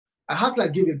I have to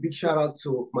like give a big shout out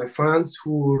to my fans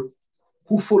who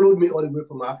followed me all the way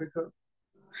from Africa,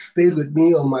 stayed with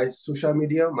me on my social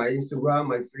media, my Instagram,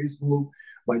 my Facebook,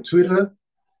 my Twitter,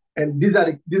 and these are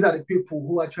the people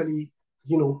who actually,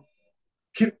 you know,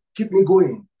 keep me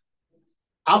going.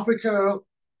 Africa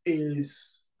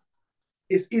is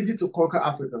it's easy to conquer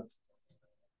Africa.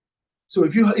 So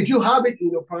if you have it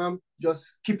in your palm,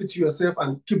 just keep it to yourself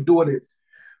and keep doing it.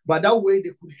 But that way,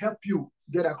 they could help you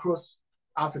get across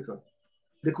Africa.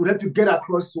 They could help you get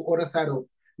across to other side of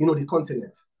the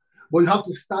continent. But you have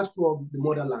to start from the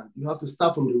motherland. You have to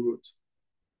start from the root.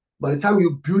 By the time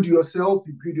you build yourself,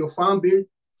 you build your farm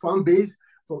base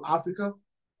from Africa,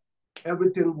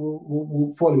 everything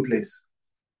will fall in place.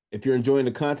 If you're enjoying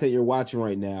the content you're watching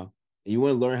right now, and you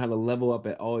want to learn how to level up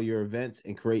at all your events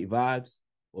and create vibes,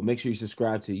 well, make sure you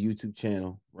subscribe to the YouTube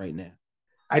channel right now.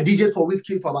 I DJed for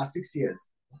Wizkid for about 6 years.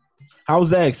 How was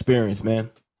that experience,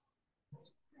 man?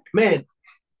 Man,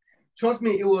 trust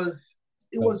me, it was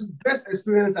the best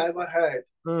experience I ever had.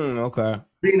 Okay.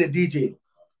 Being a DJ,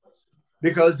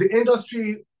 because the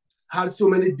industry has so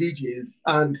many DJs,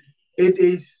 and it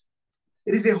is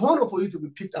a honor for you to be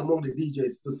picked among the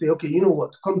DJs to say, okay, you know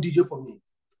what, come DJ for me.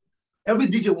 Every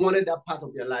DJ wanted that part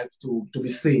of their life to be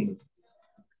seen.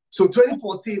 So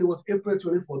 2014, it was April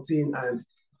 2014, and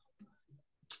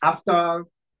after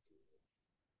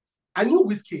I knew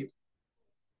Wizkid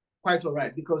quite all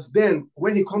right, because then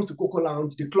when he comes to Coco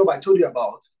Lounge, the club I told you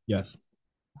about, yes,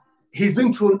 he's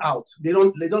been thrown out. They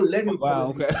don't let him. Wow.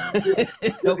 Okay.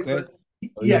 Okay.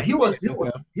 He was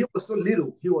so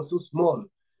little. He was so small.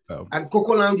 Oh. And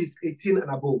Coco Lounge is 18 and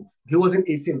above. He wasn't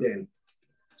 18 then.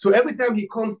 So every time he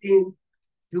comes in,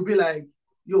 he'll be like,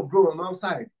 "Yo, bro, I'm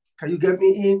outside. Can you get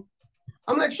me in?"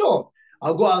 I'm like, "Sure."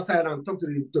 I'll go outside and talk to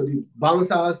the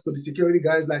bouncers, to the security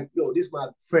guys, like, "Yo, this is my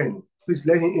friend. Please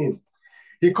let him in."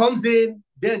 He comes in,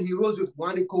 then he rolls with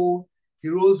Wandiko. He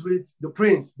rolls with the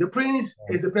Prince. The Prince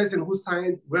is the person who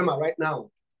signed Rema right now.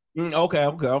 Okay.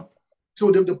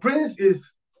 So the Prince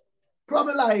is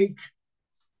probably like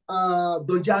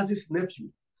Don Jazzy's nephew.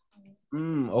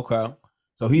 Okay.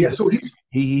 So he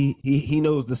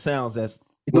knows the sounds.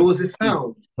 He knows the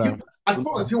sound. At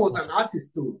first, he was an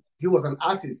artist too. He was an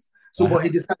artist. So, but he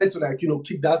decided to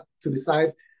keep that to the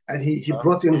side, and he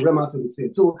brought in Rema to the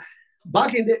scene. So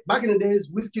back in the days,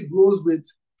 Wizkid rolls with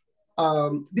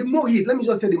the Mohit. Let me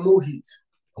just say the Mohit.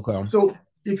 Okay. So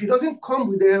if he doesn't come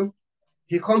with them,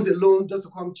 he comes alone just to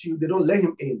come to you. They don't let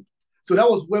him in. So that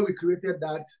was where we created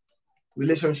that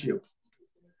relationship.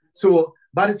 So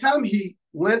by the time he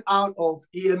went out of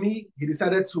EME, he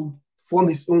decided to form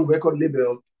his own record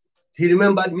label. He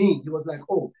remembered me. He was like,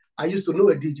 "Oh, I used to know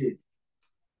a DJ."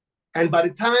 And by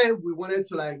the time he wanted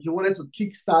to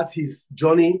kickstart his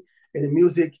journey in the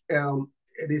music, in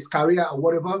his career or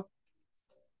whatever,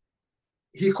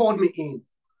 he called me in.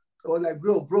 I was like,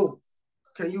 bro,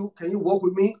 can you work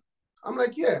with me? I'm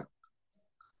like, yeah.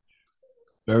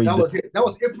 That was it. That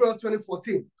was April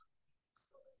 2014.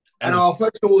 And our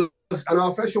first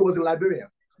show was in Liberia.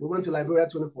 We went to Liberia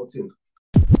 2014.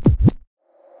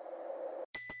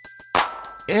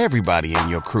 Everybody in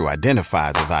your crew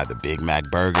identifies as either Big Mac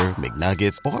Burger,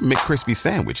 McNuggets, or McCrispy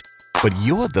Sandwich. But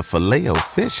you're the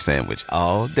Filet-O-Fish Sandwich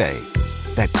all day.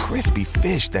 That crispy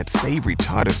fish, that savory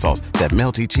tartar sauce, that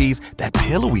melty cheese, that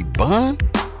pillowy bun.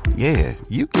 Yeah,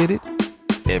 you get it.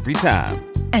 Every time.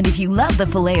 And if you love the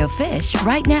Filet-O-Fish,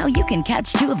 right now you can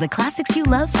catch two of the classics you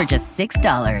love for just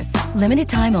 $6. Limited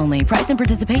time only. Price and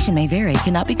participation may vary.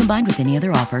 Cannot be combined with any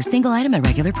other offer. Single item at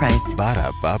regular price.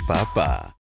 Ba-da-ba-ba-ba.